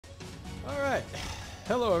Alright,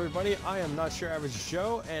 hello everybody, I am Not Your Average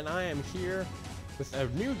Joe, and I am here with a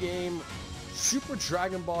new game, Super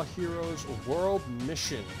Dragon Ball Heroes World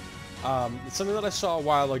Mission. It's something that I saw a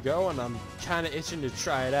while ago, and I'm kind of itching to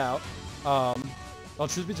try it out. Well,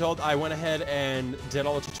 truth be told, I went ahead and did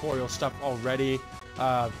all the tutorial stuff already,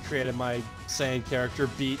 created my Saiyan character,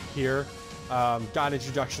 Beat, here, got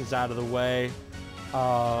introductions out of the way.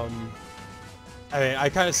 I mean, I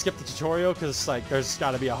kind of skipped the tutorial because, like, there's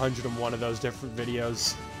got to be 101 of those different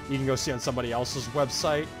videos you can go see on somebody else's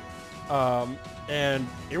website. And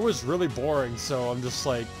it was really boring, so I'm just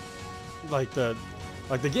like the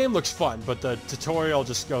game looks fun, but the tutorial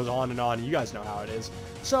just goes on and on. You guys know how it is.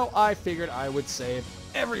 So I figured I would save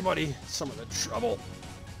everybody some of the trouble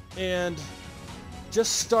and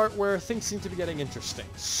just start where things seem to be getting interesting.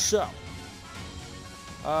 So,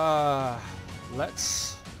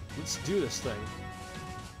 let's do this thing.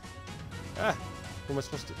 Ah, what am I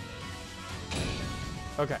supposed to do?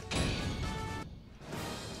 Okay.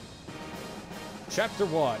 Chapter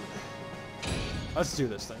 1. Let's do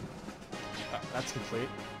this thing. Oh, that's complete.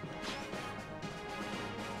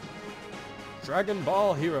 Dragon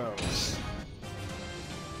Ball Heroes.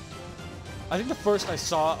 I think the first I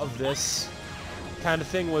saw of this kind of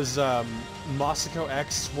thing was Masako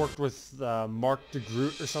X worked with Mark de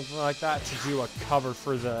Groot or something like that to do a cover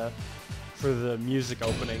for the music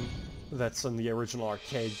opening that's in the original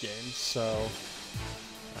arcade game. So,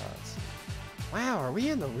 wow, are we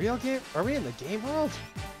in the real game? Are we in the game world?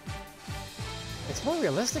 It's more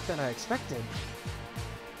realistic than I expected.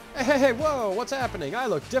 Hey, whoa, what's happening? I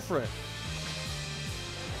look different.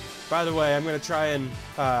 By the way, I'm gonna try and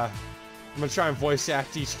voice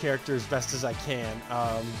act each character as best as I can.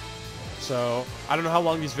 So I don't know how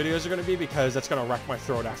long these videos are gonna be because that's gonna wreck my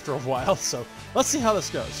throat after a while. So let's see how this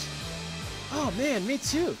goes. Oh man, me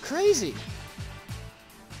too. Crazy.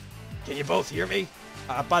 Can you both hear me?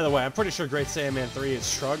 By the way, I'm pretty sure Great Saiyaman 3 is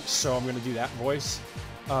Shrug, so I'm gonna do that voice.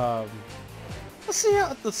 Let's see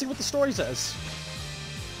what the story says.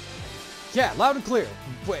 Yeah, loud and clear.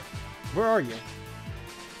 Wait, where are you?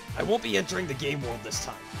 I won't be entering the game world this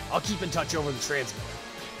time. I'll keep in touch over the transmitter.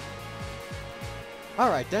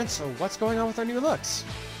 Alright then, so what's going on with our new looks?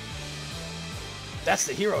 That's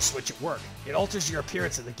the hero switch at work. It alters your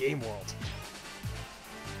appearance in the game world.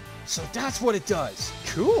 So that's what it does.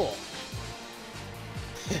 Cool.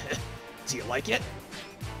 Do you like it?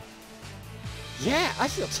 Yeah, I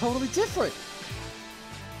feel totally different.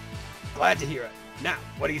 Glad to hear it. Now,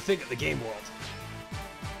 what do you think of the game world?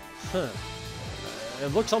 Huh.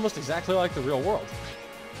 It looks almost exactly like the real world.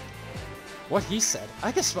 What he said.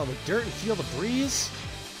 I can smell the dirt and feel the breeze.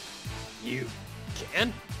 You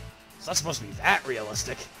can? It's not supposed to be that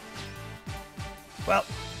realistic. Well,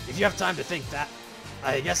 if you have time to think that,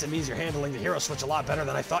 I guess it means you're handling the hero switch a lot better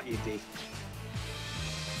than I thought you'd be.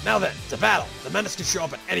 Now then, to battle. The menace can show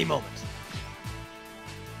up at any moment.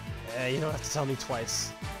 You don't have to tell me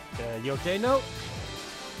twice. You okay, Note?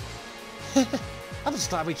 I'm just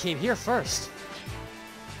glad we came here first.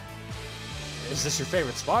 Is this your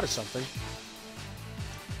favorite spot or something?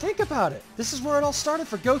 Think about it. This is where it all started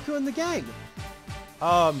for Goku and the gang.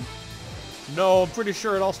 No, I'm pretty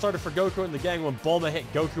sure it all started for Goku and the gang when Bulma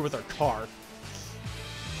hit Goku with her car.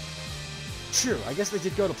 True, I guess they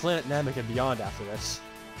did go to Planet Namek and beyond after this.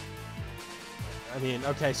 I mean,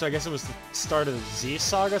 okay, so I guess it was the start of the Z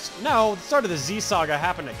Saga? No, the start of the Z Saga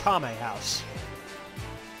happened at Kame House.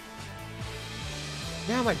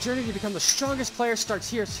 Now my journey to become the strongest player starts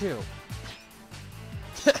here too.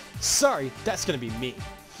 Sorry, that's gonna be me.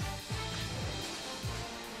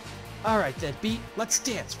 Alright then, Beat, let's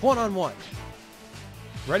dance, one-on-one.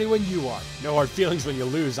 Ready when you are. No hard feelings when you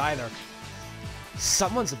lose, either.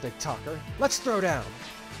 Someone's a big talker. Let's throw down.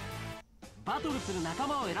 Up to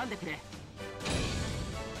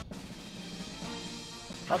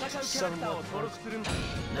 7 more points.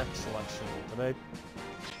 Next selection. Did I...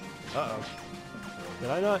 Uh-oh. Did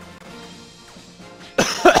I not?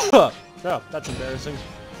 Oh, that's embarrassing.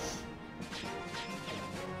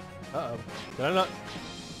 Uh-oh. Did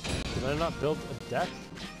I not build a deck?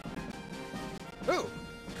 Ooh!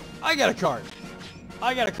 I got a card!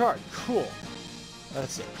 I got a card! Cool.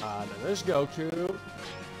 Let's see. Then there's Goku.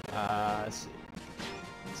 Let's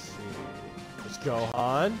see. There's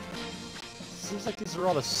Gohan. Seems like these are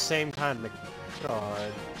all the same kind of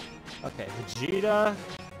card. Okay, Vegeta,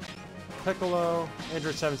 Piccolo,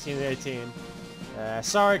 Android 17 and 18.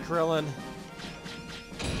 Sorry, Krillin.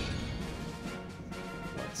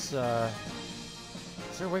 Let's, is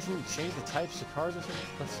there a way for me to change the types of cards or something?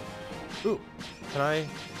 Let's see. Ooh, can I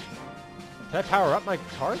power up my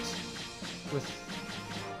cards? With...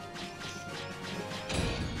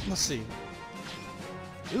 Let's see.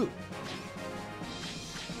 Ooh.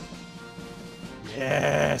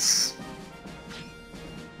 Yes.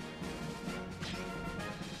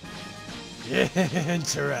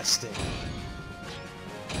 Interesting.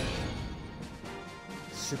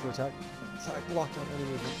 Super attack. Attack blocked on any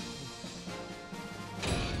movement.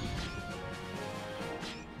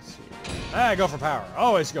 Let's see. Ah, go for power.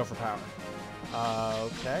 Always go for power.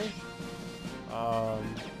 Okay.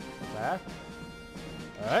 Back.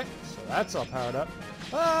 Alright, so that's all powered up.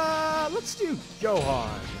 Let's do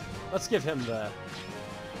Gohan. Let's give him the...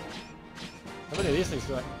 How many of these things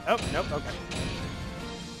do I... Oh, nope, okay.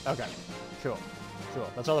 Okay, cool. Cool,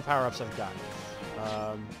 that's all the power-ups I've got.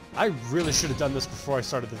 I really should have done this before I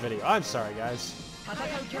started the video. I'm sorry, guys.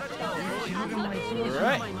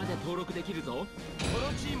 Alright.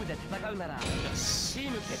 Yes.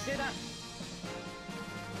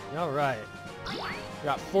 Alright. We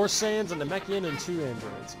got 4 Saiyans, and a Namekian, and 2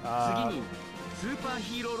 androids.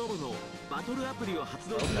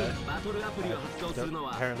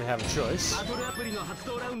 Apparently have a choice.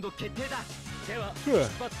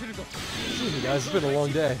 Excuse me, guys. It's been a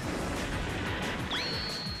long day.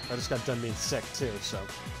 I just got done being sick too, so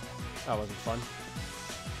that wasn't fun.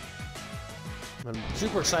 I'm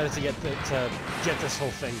super excited to get this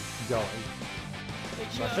whole thing going.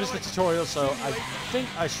 So I finished the tutorial, so I think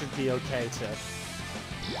I should be okay to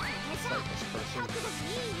fight this person.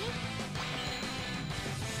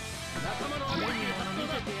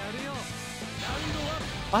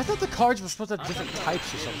 I thought the cards were supposed to have different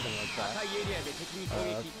types or something like that.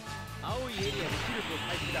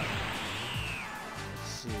 Let's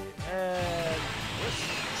see, and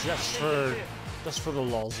just for the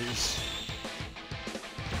lulzies.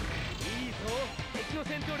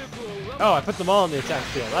 Oh, I put them all in the attack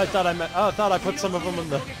field. I thought I put some of them in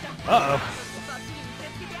the... Uh-oh.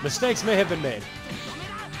 Mistakes may have been made.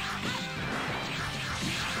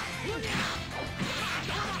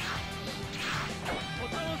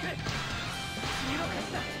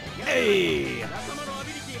 Hey!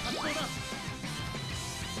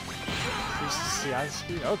 CI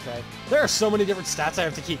speed? Okay. There are so many different stats I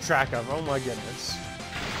have to keep track of. Oh my goodness.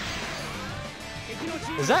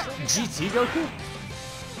 Is that GT Goku?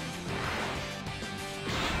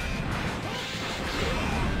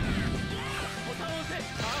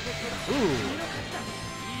 Ooh.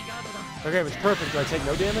 Okay, if it's perfect, do I take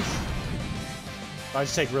no damage? I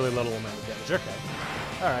just take really little amount of damage. Okay.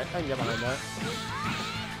 Alright, I can get behind that.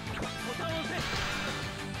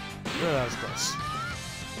 Oh, that was close.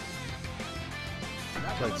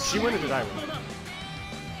 Wait, did she win or did I win?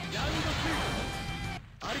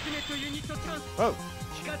 Oh.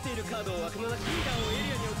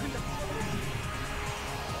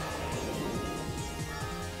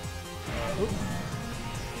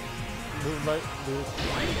 Move light, move.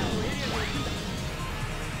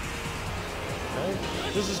 Okay.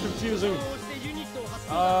 This is confusing.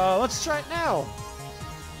 Let's try it now.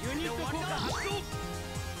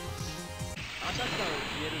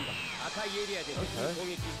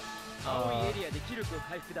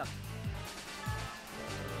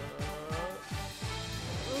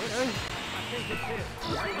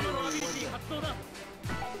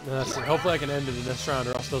 Let's see. Hopefully I can end it in this round,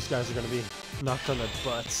 or else those guys are going to be knocked on their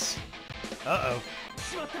butts. Uh-oh.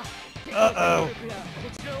 Uh-oh.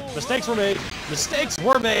 Mistakes were made. Mistakes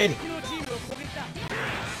were made.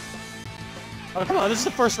 Oh, come on. This is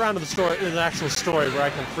the first round of the story, the actual story where I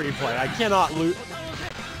can free play. I cannot lose.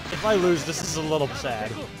 If I lose, this is a little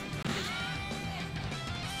sad. Okay,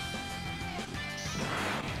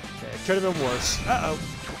 it could have been worse. Uh-oh.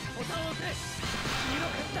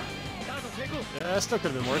 Yeah, still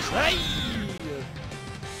could have been worse. Hey!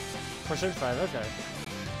 475, okay.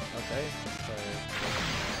 Okay.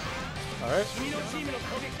 Alright.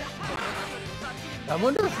 I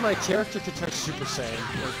wonder if my character could turn Super Saiyan.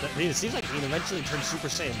 I mean, it seems like he can eventually turn Super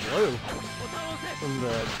Saiyan Blue. From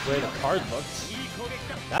the way the card looks.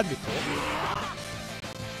 That'd be cool.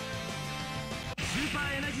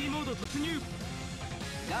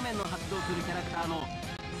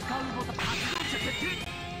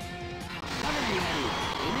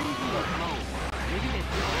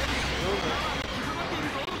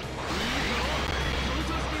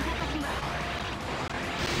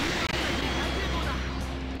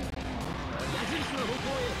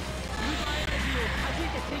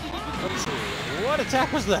 What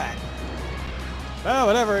attack was that? Oh,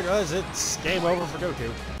 whatever it was, it's game over for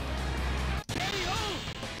Goku.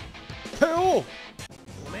 KO!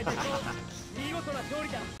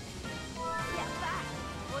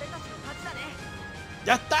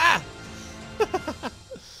 Yatta!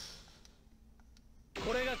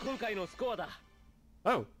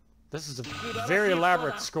 Oh. This is a very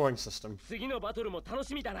elaborate scoring system.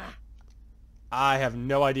 I have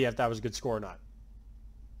no idea if that was a good score or not.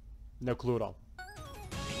 No clue at all.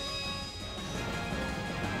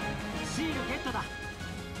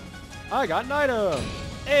 I got an item!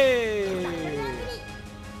 Hey!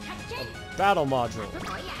 A battle module.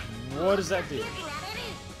 What does that do?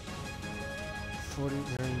 40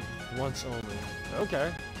 during once only.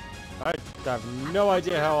 Okay. I have no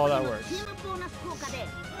idea how all that works.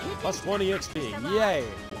 Plus 20 XP. Yay!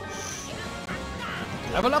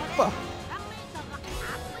 Level up!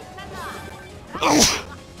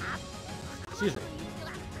 Excuse me.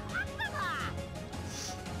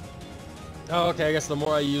 Oh, okay, I guess the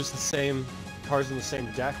more I use the same cards in the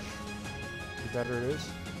same deck, the better it is.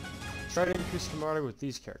 Try to increase camaraderie with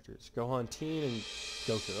these characters. Gohan Teen and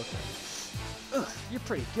Goku, okay. Ugh, you're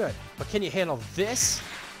pretty good, but can you handle this?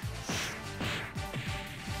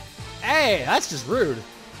 Hey, that's just rude.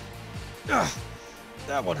 Ugh,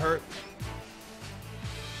 that one hurt.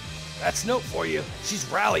 That's Note for you. She's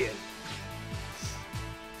rallying.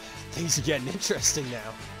 Things are getting interesting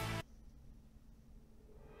now.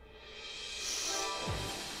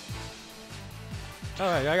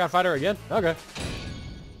 Alright, I gotta fight her again? Okay.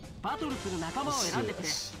 Let's do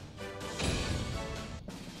this.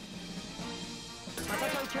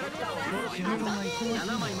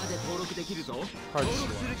 Card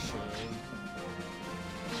selection.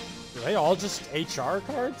 Are they all just HR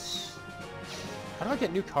cards? How do I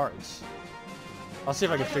get new cards? I'll see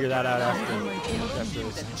if I can figure that out after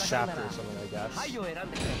this chapter or something, I guess.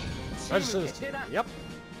 Register this team. Yep.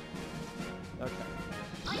 Okay.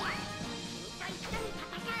 Okay.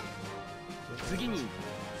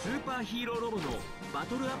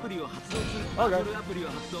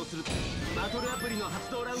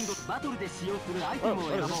 Oh,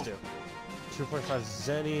 what does this do? 2.5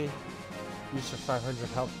 Zenny. Use for 500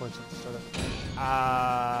 health points at the start of...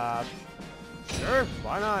 Sure,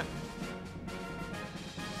 why not?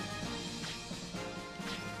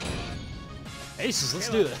 Aces, let's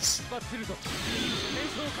do this.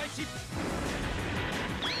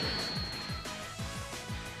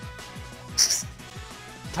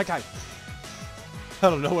 Kai. I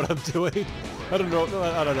don't know what I'm doing. I don't know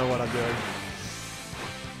what I'm doing.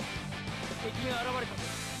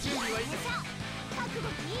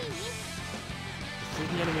 Defeat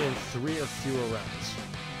the enemy in 3 or fewer rounds.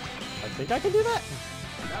 I think I can do that.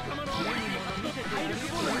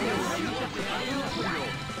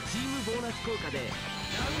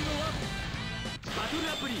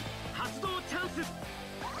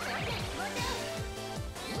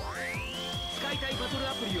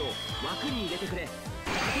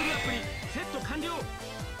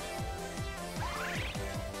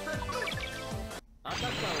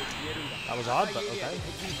 That was odd, but okay.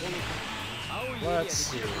 Let's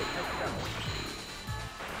see.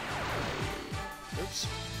 Oops.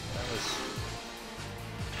 That was...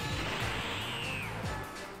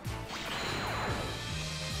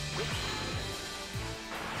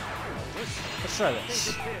 Let's try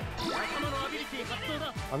this.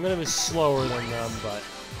 I'm gonna be slower than them, but...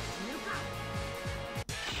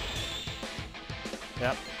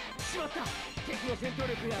 Yep.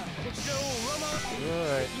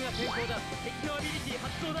 Alright.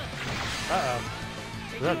 Uh-oh.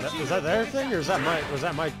 Is that their thing, or is that my... Was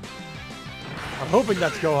that my... I'm hoping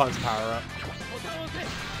that's Gohan's power-up.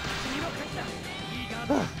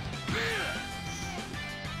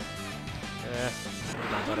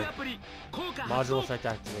 Module effect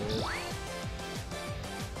activated.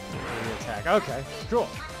 Attack. Okay, cool.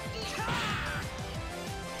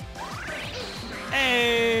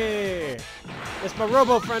 Hey! It's my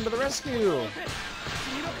robo friend to the rescue!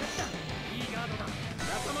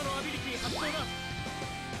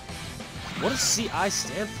 What does CI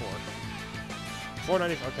stand for?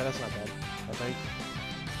 490. Okay, that's not bad, I think.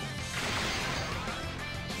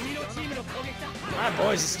 Alright,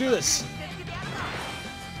 boys, let's do this!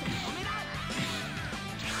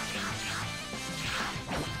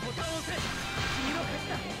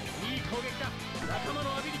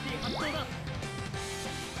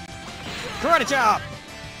 Karate chop!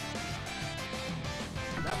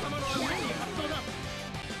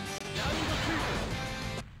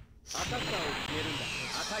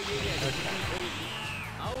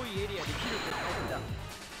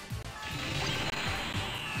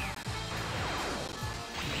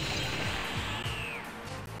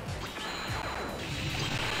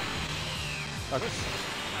 Okay.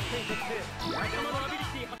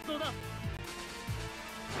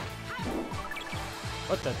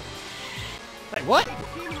 What the? Hey, what?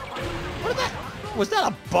 What is that? Was that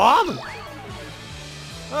a bomb?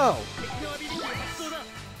 Oh.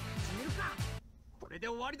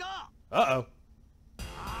 Uh-oh.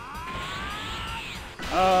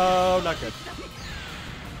 Oh, not good.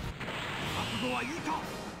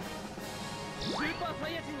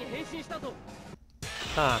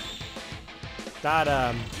 Huh.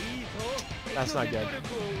 That's not good.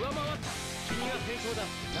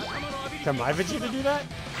 Can my Vegeta do that?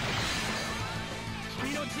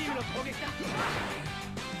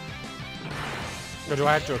 Or do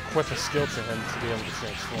I have to equip a skill to him to be able to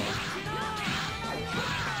transform?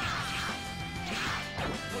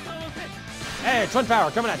 Hey, Twin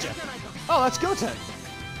Power coming at you! Oh, that's Goten!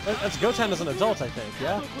 That's Goten as an adult, I think,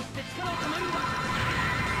 yeah?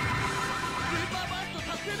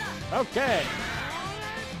 Okay!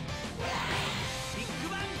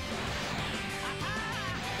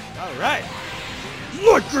 Alright!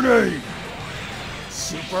 Light Grenade!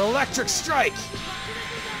 Super Electric Strike!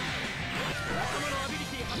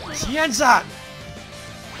 Tienzan!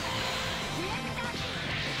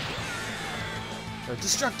 Or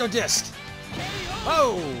Destructo Disc!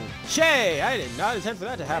 Oh! Okay! I did not intend for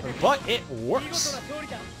that to happen, but it works!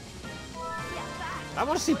 I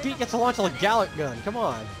want to see Pete get to launch a Gallic gun, come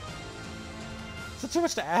on! Is that too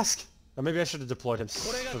much to ask? Or maybe I should have deployed him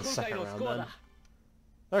for the second round then.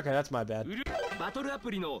 Okay, that's my bad.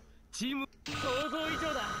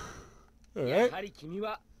 Alright.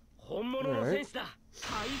 Alright.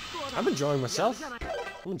 I'm enjoying myself.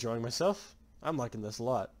 I'm enjoying myself. I'm liking this a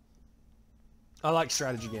lot. I like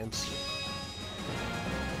strategy games.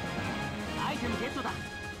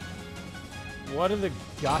 What are the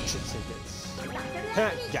gotcha tickets?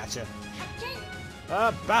 Gotcha.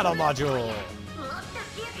 Battle module.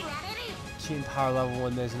 Team power level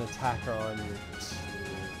when there's an attacker on your team.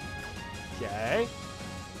 Okay.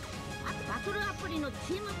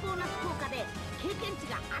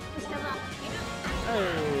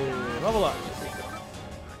 Hey, level up.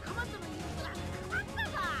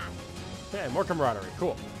 Okay, more camaraderie.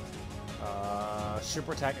 Cool.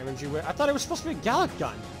 Super attack energy whip. I thought it was supposed to be a Gallic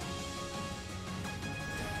gun.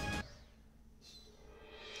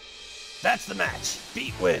 That's the match.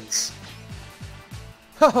 Beat wins.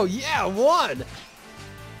 Oh yeah, won.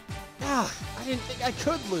 Ah, I didn't think I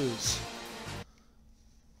could lose.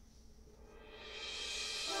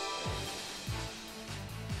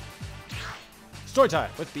 Story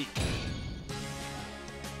time with Beat.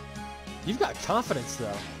 You've got confidence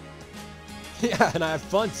though. Yeah, and I have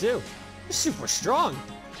fun too. You're super strong.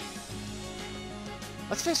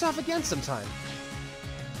 Let's face off again sometime.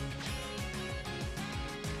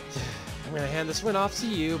 I'm gonna hand this win off to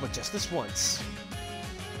you, but just this once.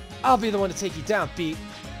 I'll be the one to take you down, Pete.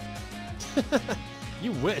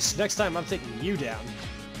 You wish. Next time I'm taking you down.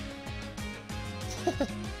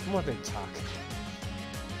 More big talk.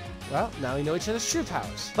 Well, now we know each other's true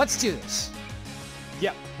powers. Let's do this.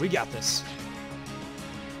 Yep, we got this.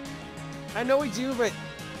 I know we do, but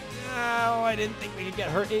oh, I didn't think we could get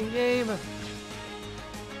hurt in game.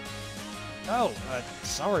 Oh,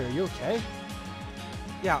 sorry, are you okay?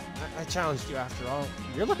 Yeah, I challenged you after all.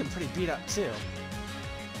 You're looking pretty beat up too.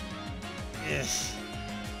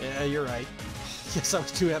 Yeah, you're right. Guess I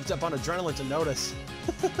was too amped up on adrenaline to notice.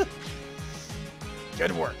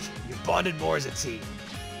 Good work. You bonded more as a team.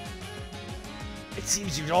 It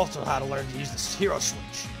seems you also know how to learn to use this hero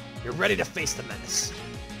switch. You're ready to face the menace.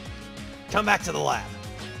 Come back to the lab.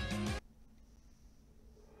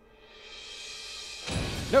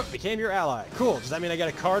 Nope, became your ally. Cool. Does that mean I get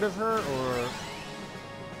a card of her, or...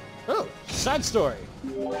 Oh, side story.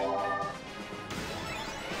 New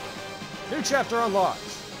chapter unlocked.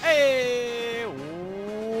 Hey!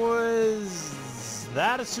 Was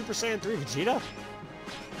that a Super Saiyan 3 Vegeta?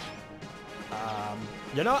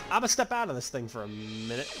 You know what? I'm gonna step out of this thing for a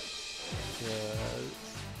minute.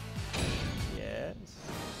 Yes.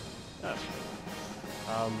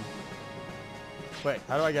 Oh. Wait,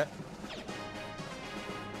 how do I get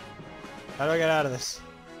out of this?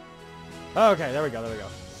 Oh, okay, there we go,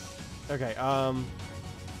 Okay,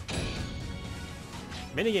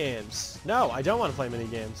 minigames. No, I don't want to play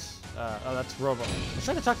minigames. Oh, that's Robo. I'm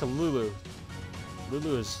trying to talk to Lulu.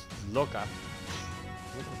 Lulu is loca.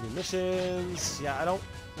 Missions. Yeah, I don't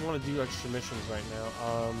want to do extra missions right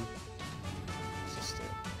now.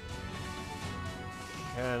 Assistant.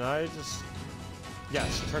 Can I just...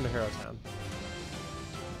 Yes, return to Hero Town.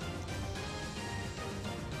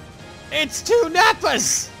 It's two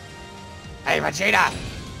Nappas! Hey, Vegeta!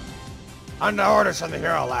 Under orders from the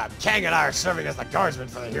Hero Lab, Kang and I are serving as the guardsmen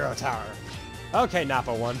for the Hero Tower. Okay,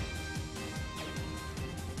 Nappa 1.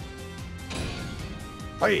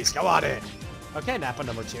 Please, come on in. Okay, Nappa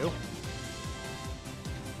number 2.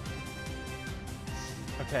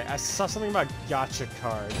 Okay, I saw something about gacha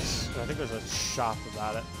cards. I think there's a shop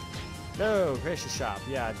about it. No, creation shop.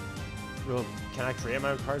 Yeah. Well, can I create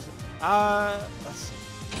my own cards? Let's see.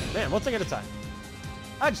 Man, one thing at a time.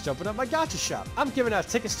 I just opened up my gacha shop. I'm giving out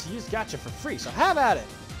tickets to use gacha for free, so have at it.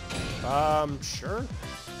 Sure.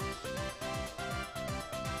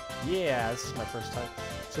 Yeah, this is my first time.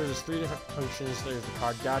 So there's 3 different functions. There's the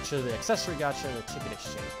card gacha, the accessory gacha, and the ticket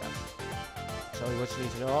exchange gacha. Tell me what you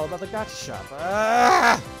need to know all about the gacha shop.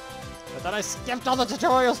 I thought I skipped all the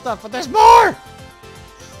tutorial stuff, but there's more!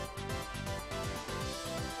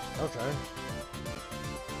 Okay.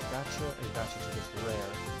 Gacha and gacha tickets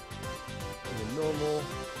rare. And the normal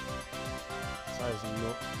size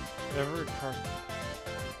every card.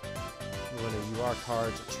 When a UR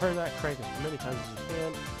card, so turn that crank as many times as you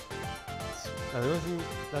can. Now the only thing,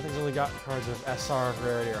 nothing's only got cards of SR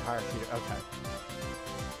rarity or higher feeder. Okay.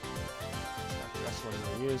 That's what I'm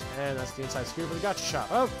gonna use, and that's the inside scoop of the gacha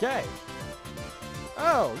shop. Okay.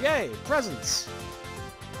 Oh, yay! Presents.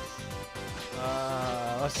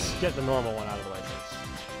 Let's get the normal one out of the way first.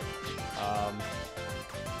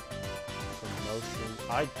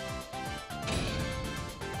 Promotion.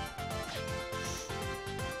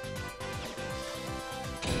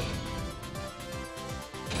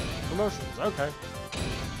 Promotions. Okay.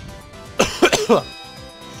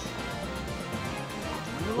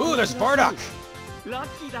 Ooh, there's Bardock.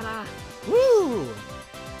 Woo!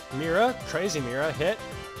 Mira, Crazy Mira, hit.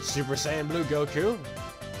 Super Saiyan Blue Goku.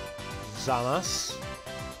 Zamas.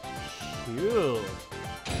 Cool.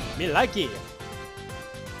 Me likey.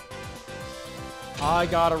 I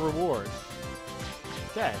got a reward.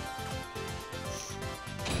 Okay.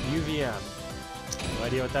 UVM. No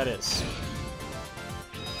idea what that is.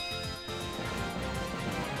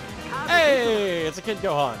 Hey! It's a Kid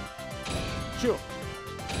Gohan. Cool.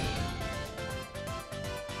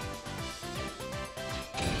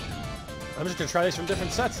 I'm just gonna try these from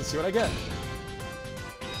different sets and see what I get.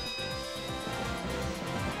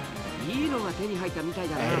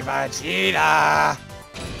 Hey, Vegeta!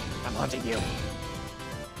 I'm hunting you.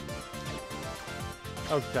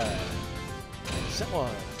 Okay. Set 1.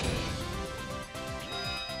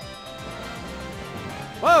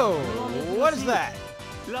 Whoa! What is that?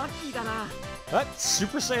 That's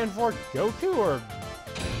Super Saiyan 4 Goku or...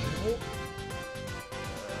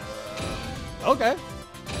 okay.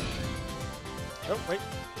 Oh, wait.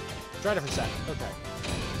 Try a different set. Okay.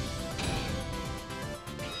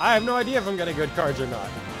 I have no idea if I'm getting good cards or not.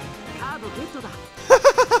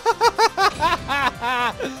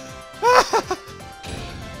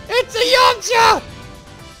 It's a Yamcha!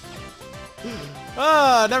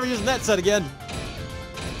 Ah, never using that set again.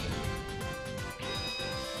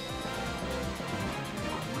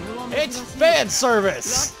 It's fan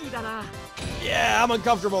service! Yeah, I'm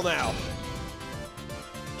uncomfortable now.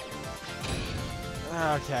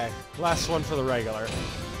 Okay, last one for the regular.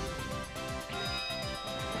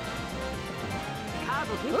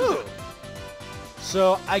 Ooh.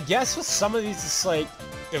 So I guess with some of these, it's like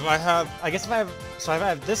if I have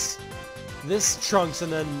this Trunks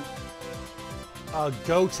and then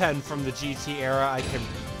Goten from the GT era, I can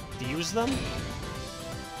fuse them.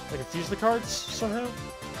 I can fuse the cards somehow.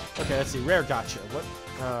 Okay, let's see. Rare gacha. What?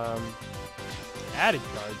 Added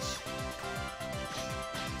cards.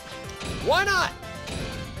 Why not?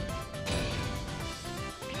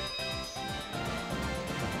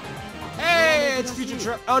 Hey, it's Future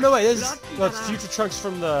Trunks. Oh no, wait, it's Future Trunks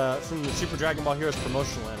from the Super Dragon Ball Heroes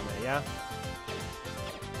promotional anime. Yeah.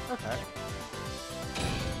 Okay.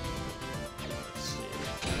 Let's see.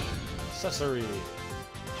 Accessory.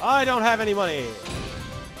 I don't have any money.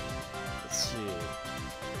 Let's see.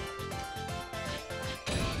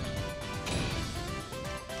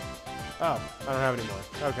 Oh, I don't have any more.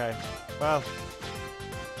 Okay. Well.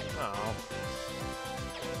 Oh.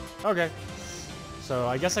 Okay. So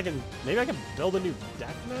I guess maybe I can build a new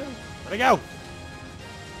deck now? Let me go!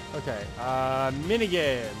 Okay,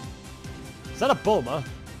 minigame. Is that a Bulma?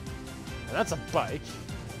 And that's a bike.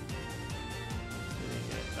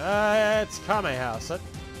 It's Kame House. That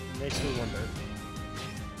makes me wonder.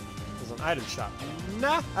 There's an item shop.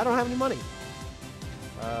 Nah, I don't have any money.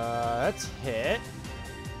 Let's hit.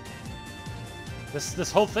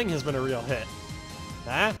 This whole thing has been a real hit.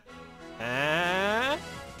 Huh? Huh?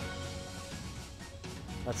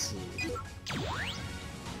 Let's see.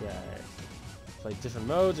 Okay. Play different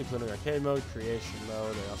modes, including arcade mode, creation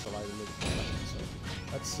mode, and also allow you to move the so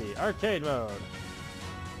let's see. Arcade mode.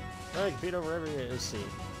 Alright, compete over every. Let's see.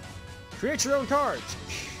 Create your own cards.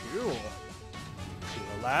 Cool.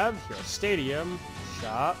 Hero Lab, Hero Stadium,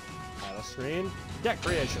 Shop, Title Screen, Deck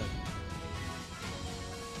Creation.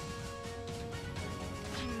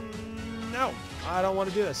 No, I don't want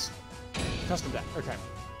to do this. Custom deck. Okay.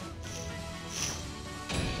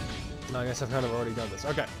 I guess I've kind of already done this.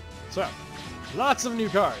 Okay. So, lots of new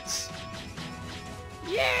cards.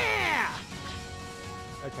 Yeah!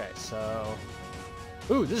 Okay, so...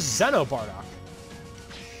 Ooh, this is Zeno Bardock.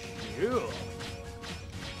 Cool.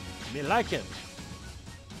 Me like him.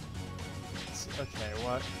 Let's see. Okay,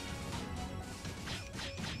 what?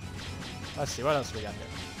 Let's see, what else we got here?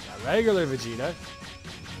 Got regular Vegeta.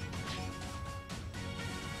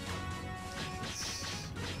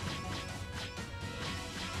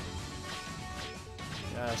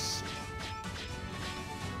 Yes.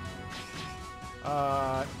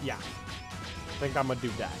 Yeah. I think I'm gonna do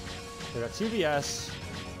that. We got 2VS.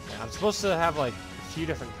 I'm supposed to have like a few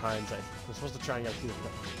different kinds. I'm supposed to try and get a few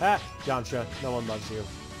different. Ah, Yamcha. No one loves you.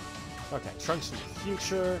 Okay, Trunks from the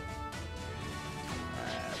future.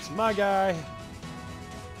 That's my guy.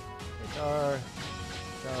 HR.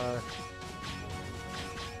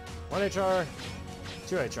 1 HR.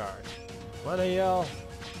 2 HR. 1 EL.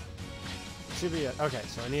 2VS. Okay,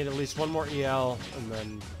 so I need at least one more EL, and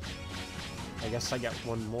then I guess I get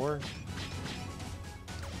one more.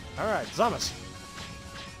 Alright, Zamas.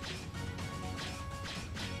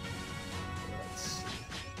 Let's see.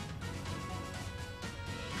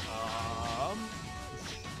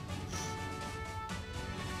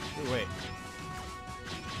 Wait.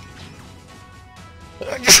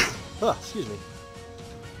 Oh, excuse me.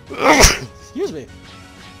 Excuse me.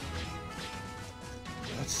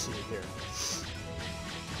 Let's see here.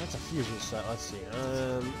 That's a fusion set. Let's see.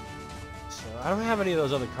 So I don't have any of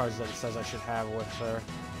those other cards that it says I should have with her.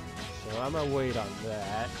 So I'm gonna wait on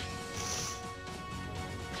that.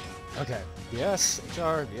 Okay. VS,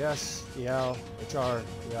 HR, VS, EL, HR,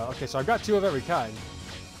 EL. Okay, so I've got 2 of every kind.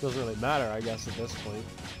 Doesn't really matter, I guess, at this point.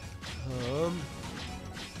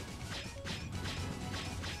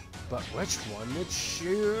 But which one to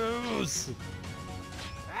choose?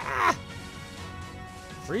 Ah!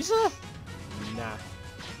 Frieza? Nah.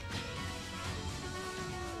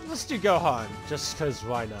 Let's do Gohan, just because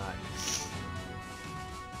why not?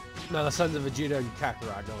 Now the Sons of Vegeta and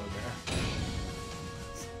Kakarot go in there.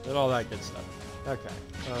 And all that good stuff. Okay.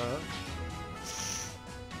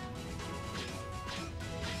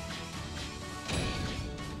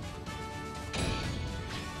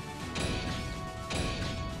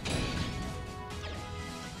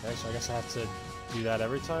 Okay, so I guess I have to do that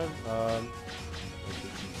every time.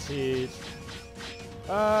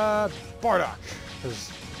 Bardock.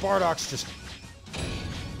 Because Bardock's just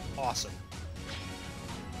awesome.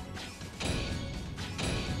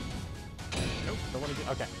 Nope, don't want to get...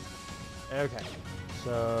 Okay. Okay.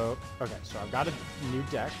 So I've got a new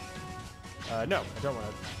deck. No, I don't want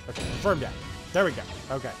to... Okay, confirm deck. There we go.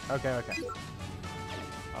 Okay.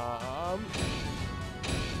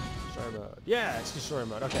 Story mode. Yeah, let's do story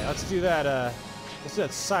mode. Okay, let's do that, let's do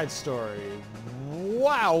that side story.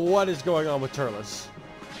 Wow, what is going on with Turles?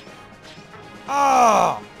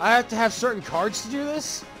 Oh! I have to have certain cards to do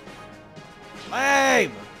this?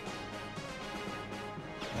 Lame!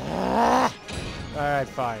 Ah. Alright,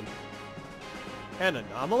 fine. An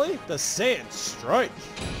anomaly? The Saiyan Strike!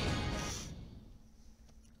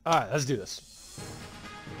 Alright, let's do this.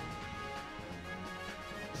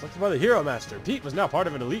 Selected by the Hero Master, Pete was now part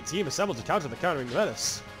of an elite team assembled to counter the countering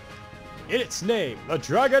menace. In its name, the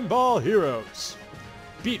Dragon Ball Heroes.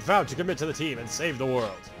 Pete vowed to commit to the team and save the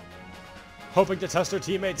world. Hoping to test her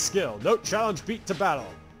teammates' skill, Note challenged Pete to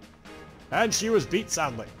battle. And she was beat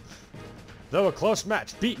soundly. Though a close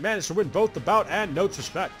match, Pete managed to win both the bout and Note's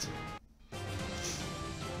respect.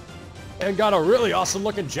 And got a really awesome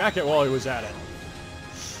looking jacket while he was at it.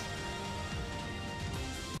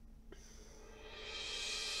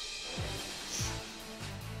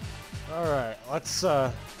 Alright, let's,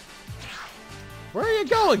 where are you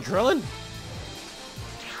going, Krillin?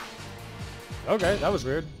 Okay, that was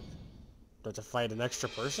weird. Do I have to fight an extra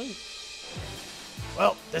person?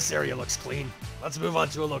 Well, this area looks clean. Let's move on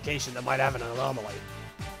to a location that might have an anomaly.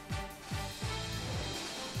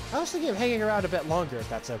 I was thinking of hanging around a bit longer, if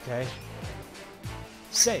that's okay.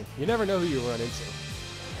 Say, you never know who you run into.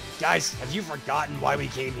 Guys, have you forgotten why we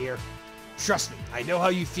came here? Trust me, I know how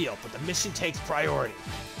you feel, but the mission takes priority.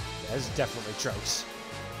 Yeah, this is definitely Trunks.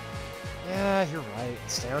 Yeah, you're right.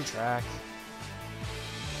 Stay on track.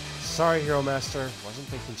 Sorry, Hero Master. Wasn't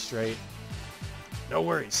thinking straight. No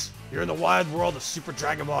worries. You're in the wide world of Super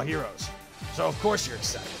Dragon Ball Heroes, so of course you're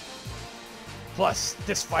excited. Plus,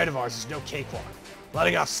 this fight of ours is no cakewalk.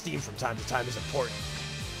 Letting off steam from time to time is important.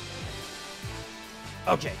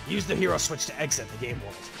 Okay, use the hero switch to exit the game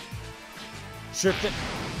world. Shift it.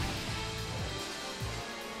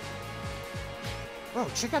 Oh,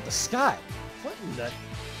 check out the sky. What in the...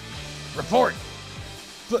 Report!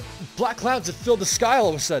 But black clouds have filled the sky all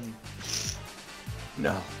of a sudden.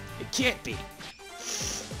 No, it can't be.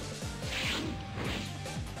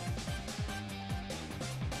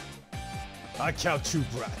 I count 2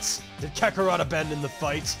 brats. Did Kakarot abandon the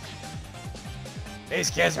fight?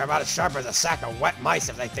 These kids are about as sharp as a sack of wet mice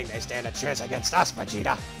if they think they stand a chance against us,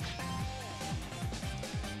 Vegeta.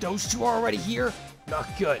 Those 2 are already here? Not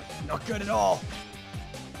good. Not good at all.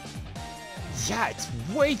 Yeah, it's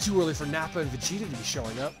way too early for Nappa and Vegeta to be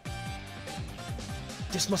showing up.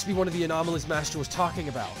 This must be one of the anomalies Master was talking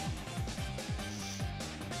about.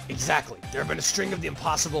 Exactly. There have been a string of the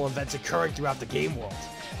impossible events occurring throughout the game world.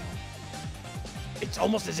 It's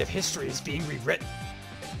almost as if history is being rewritten.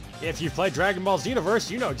 If you've played Dragon Ball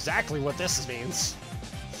Xenoverse, you know exactly what this means.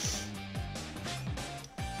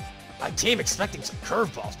 I came expecting some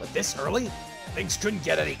curveballs, but this early? Things couldn't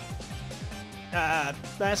get any...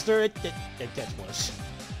 Master, it gets worse.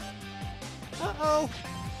 Uh-oh.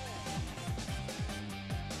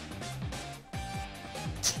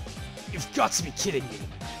 You've got to be kidding me.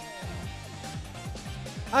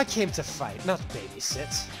 I came to fight, not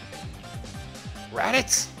babysit.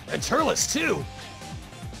 Raditz? And Turles, too!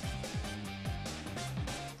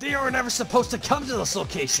 They were never supposed to come to this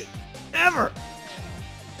location! Ever!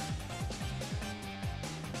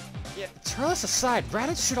 Yeah, Turles aside,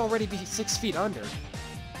 Raditz should already be 6 feet under.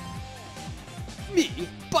 Me?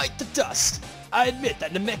 Bite the dust! I admit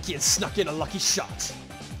that Namekian snuck in a lucky shot.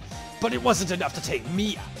 But it wasn't enough to take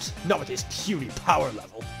me out, not with his puny power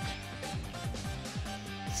level.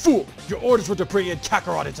 Fool! Your orders were to bring in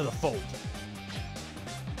Kakarot into the fold.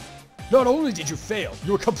 Not only did you fail,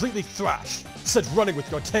 you were completely thrashed, sent running with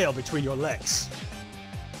your tail between your legs.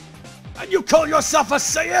 And you call yourself a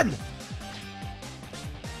Saiyan?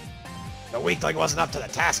 The weakling wasn't up to the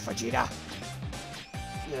task, Vegeta.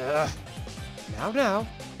 Now,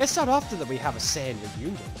 it's not often that we have a Saiyan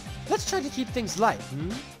reunion. Let's try to keep things light,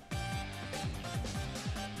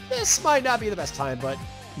 This might not be the best time, but...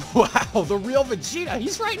 Wow, the real Vegeta,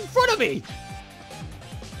 he's right in front of me!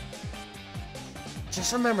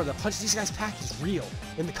 Just remember, the punch these guys pack is real.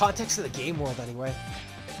 In the context of the game world, anyway.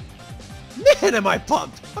 Man, am I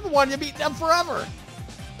pumped! I've been wanting to meet them forever!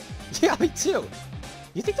 Yeah, me too.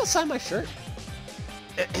 You think they'll sign my shirt?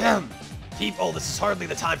 People, this is hardly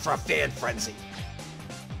the time for a fan frenzy.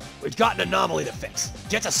 We've got an anomaly to fix.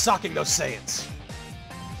 Get to socking those Saiyans.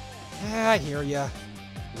 I hear ya.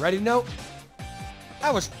 Ready, Note? I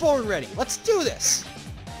was born ready. Let's do this!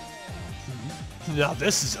 Now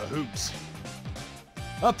this is a hoot.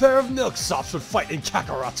 A pair of milksops would fight in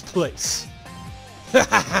Kakarot's place.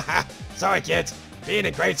 Sorry, kids. Being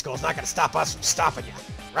in grade school is not going to stop us from stopping you.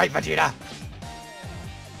 Right, Vegeta?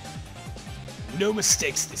 No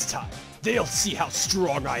mistakes this time. They'll see how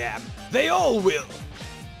strong I am. They all will.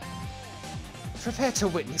 Prepare to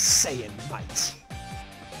witness Saiyan might.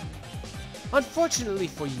 Unfortunately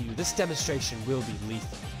for you, this demonstration will be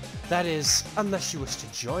lethal. That is, unless you wish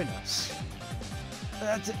to join us.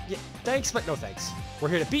 Yeah, thanks, but no thanks. We're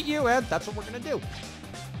here to beat you, and that's what we're gonna do.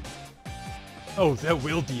 Oh, there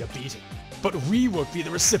will be a beating, but we won't be the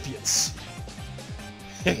recipients.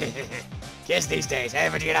 Kiss these days, eh,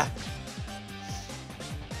 Vegeta?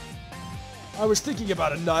 I was thinking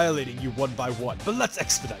about annihilating you one by one, but let's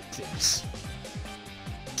expedite things.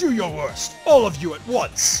 Do your worst, all of you at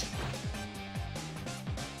once!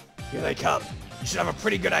 Here they come. You should have a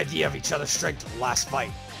pretty good idea of each other's strength in the last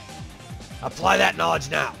fight. Apply that knowledge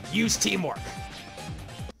now. Use teamwork.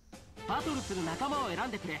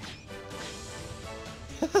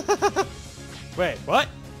 Wait, what?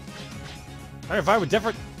 I can fight with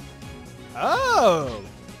different... Oh!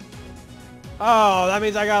 Oh, that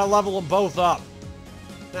means I gotta level them both up.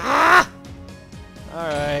 Ah!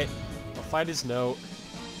 Alright. I'll fight his Note.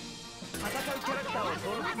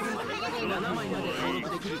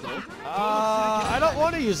 I don't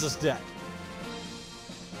want to use this deck.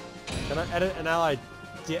 Can I edit an ally?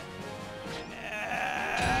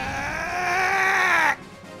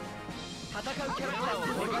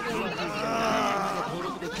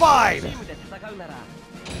 Fine!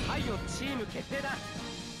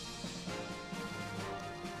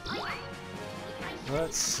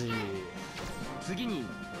 Let's see.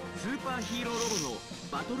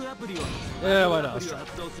 Yeah, why not?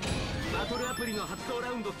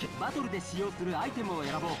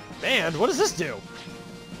 Man, what does this do?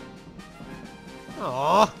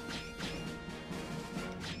 Aww.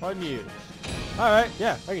 Unused. Alright,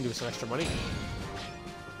 yeah, I can do some extra money.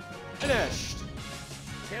 Finished.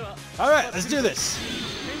 Alright, let's do this.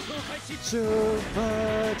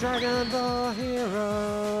 Super Dragon Ball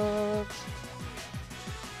Heroes.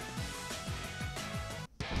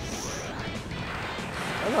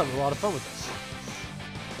 I'm having a lot of fun with this.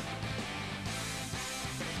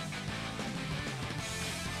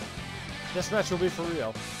 This match will be for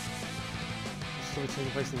real. This will be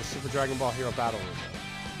taking place in the Super Dragon Ball Hero Battle Room.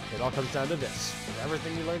 It all comes down to this. With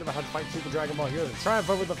everything you learned about how to fight Super Dragon Ball Heroes and triumph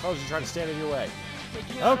over the foes who try to stand in your way.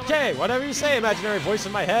 Okay, whatever you say, imaginary voice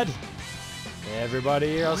in my head.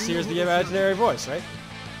 Everybody else hears the imaginary voice, right?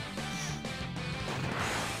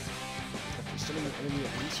 After stunning the enemy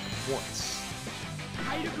at least once.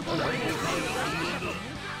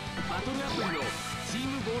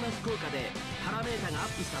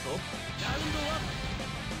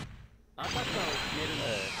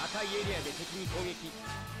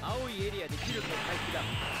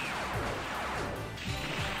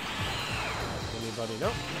 Anybody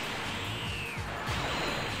know?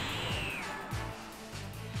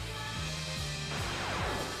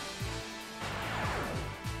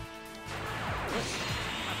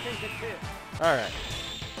 Alright.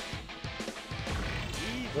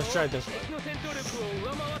 Let's try it this way.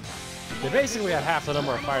 They basically have half the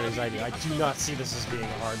number of fighters I do. I do not see this as being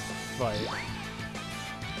a hard fight.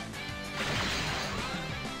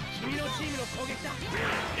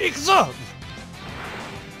 Ikzo!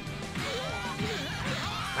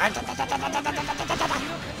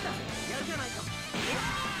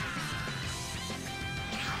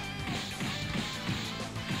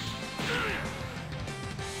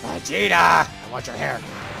 Vegeta! I want your hair.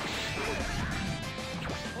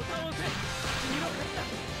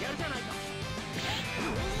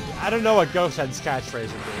 I don't know what Goten's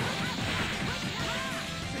catchphrase would be.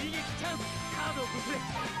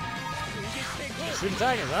 Super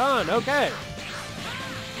attack is on, okay.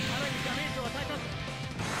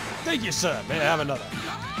 Thank you, sir. May I have another?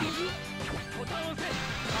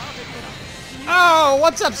 Oh,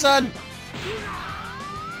 what's up, son?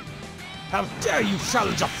 How dare you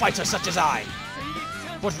challenge a fighter such as I?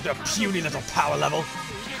 What with your puny little power level?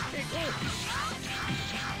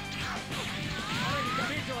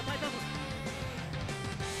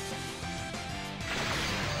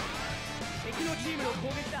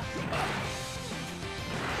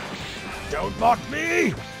 Don't mock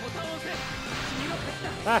me!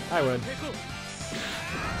 Ah, I win. Is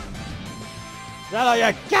that all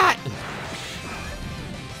you got?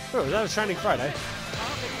 Oh, is that a Shining Friday?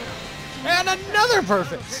 And another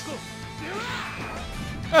perfect!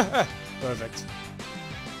 Perfect.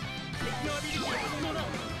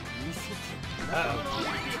 Uh-oh.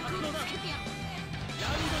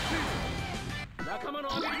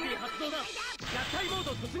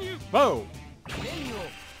 Whoa!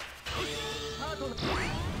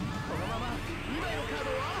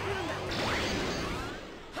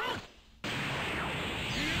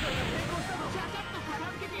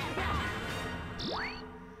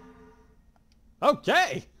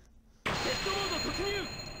 Okay!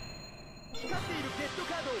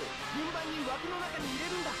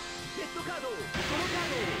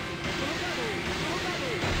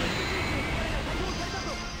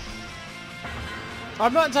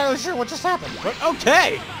 I'm not entirely sure what just happened, but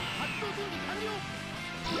okay!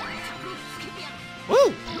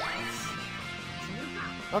 Woo!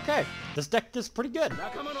 Okay, this deck is pretty good.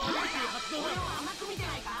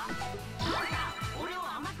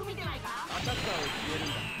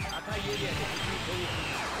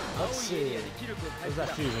 Let's see. Where's that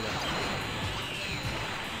fusion at?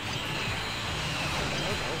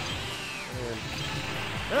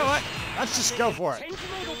 You know what? Let's just go for it.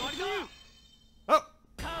 Oh!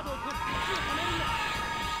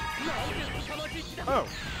 Oh!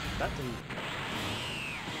 That didn't...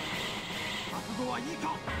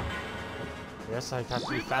 Yes, I have to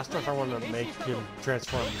be faster if I want to make him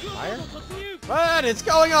transform higher. But it's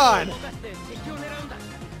going on!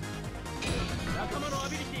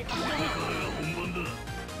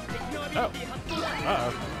 Oh.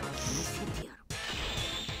 Uh-oh.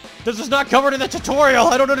 This was not covered in the tutorial!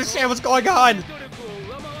 I don't understand what's going on!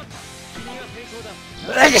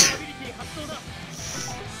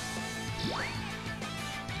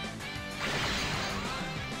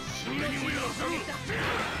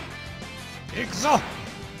 Ikzo!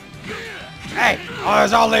 Hey! Oh,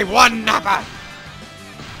 there's only one Nappa!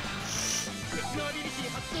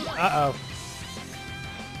 Uh-oh.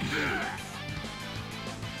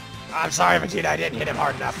 I'm sorry, Vegeta, I didn't hit him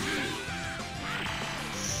hard enough.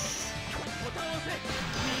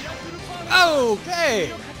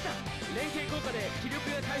 Okay!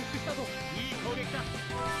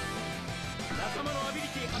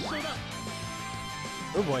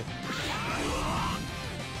 Oh boy.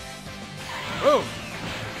 Oh!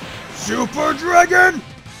 Super Dragon!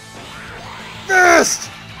 Fist!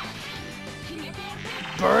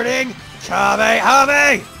 Burning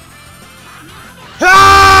Kamehameha!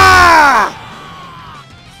 Ah!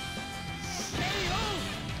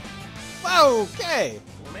 Okay.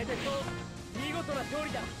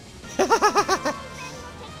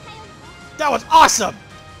 That was awesome!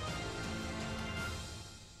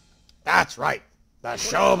 That's right. The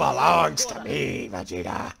show belongs to me,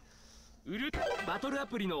 Vegeta.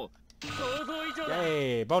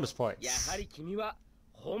 Yay, bonus points. I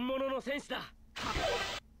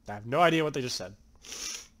have no idea what they just said.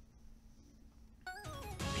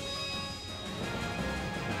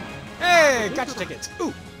 Hey, gotcha tickets.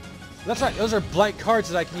 Ooh, that's right. Those are blank cards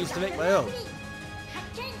that I can use to make my own.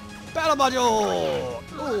 Battle module.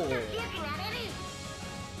 Ooh.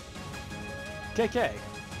 KK.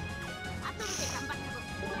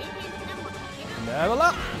 Level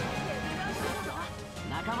up.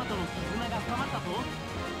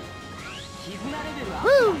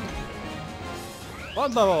 Woo!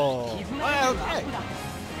 One level. Okay.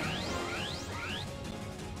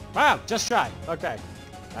 Wow, just shy. Okay.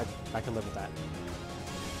 I can live with that.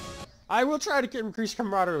 I will try to increase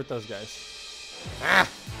camaraderie with those guys. Ah!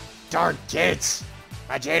 Darn kids!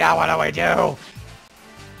 Vegeta, what do we do?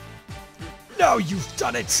 No, you've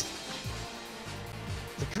done it!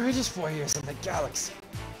 The greatest warriors in the galaxy.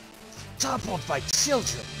 Toppled by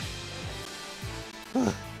children.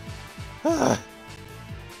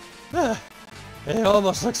 It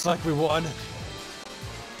almost looks like we won.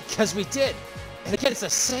 Because we did. And against the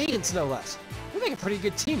Saiyans, no less. We make a pretty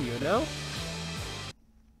good team, you know?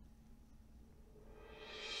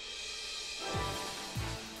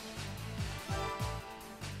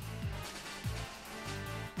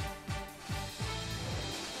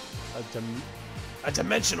 A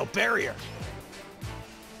dimensional barrier.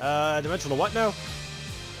 Dimensional what now?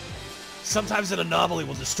 Sometimes an anomaly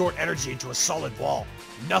will distort energy into a solid wall.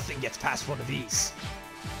 Nothing gets past one of these.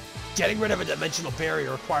 Getting rid of a dimensional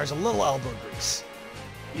barrier requires a little elbow grease.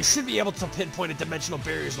 You should be able to pinpoint a dimensional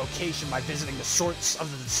barrier's location by visiting the source of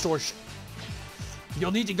the distortion.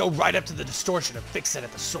 You'll need to go right up to the distortion and fix it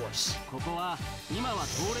at the source.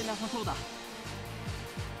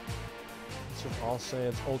 This with all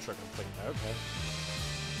Saiyans Ultra complete. Okay.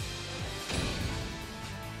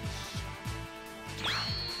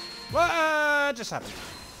 What just happened?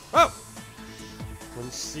 Whoa!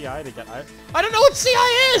 When's CI to get I don't know what CI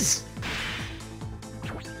is!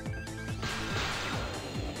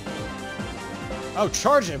 Oh,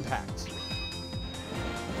 charge impact.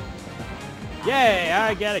 Yay,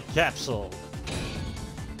 I get a capsule.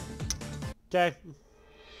 Okay.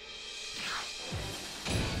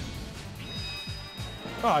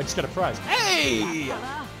 Oh, I just got a prize. Hey!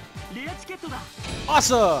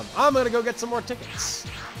 Awesome! I'm gonna go get some more tickets.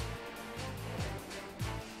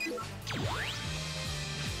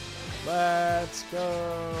 Let's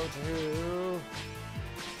go to...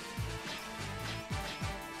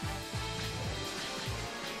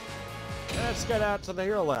 Let's get out to the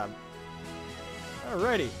Hero Lab.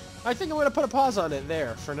 Alrighty. I think I'm going to put a pause on it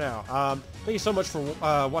there for now. Thank you so much for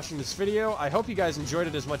watching this video. I hope you guys enjoyed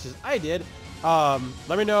it as much as I did.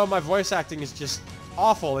 Let me know if my voice acting is just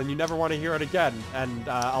awful and you never want to hear it again, and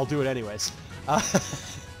I'll do it anyways. But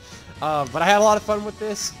I had a lot of fun with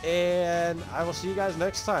this, and I will see you guys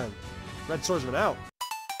next time. Red Swordsman out.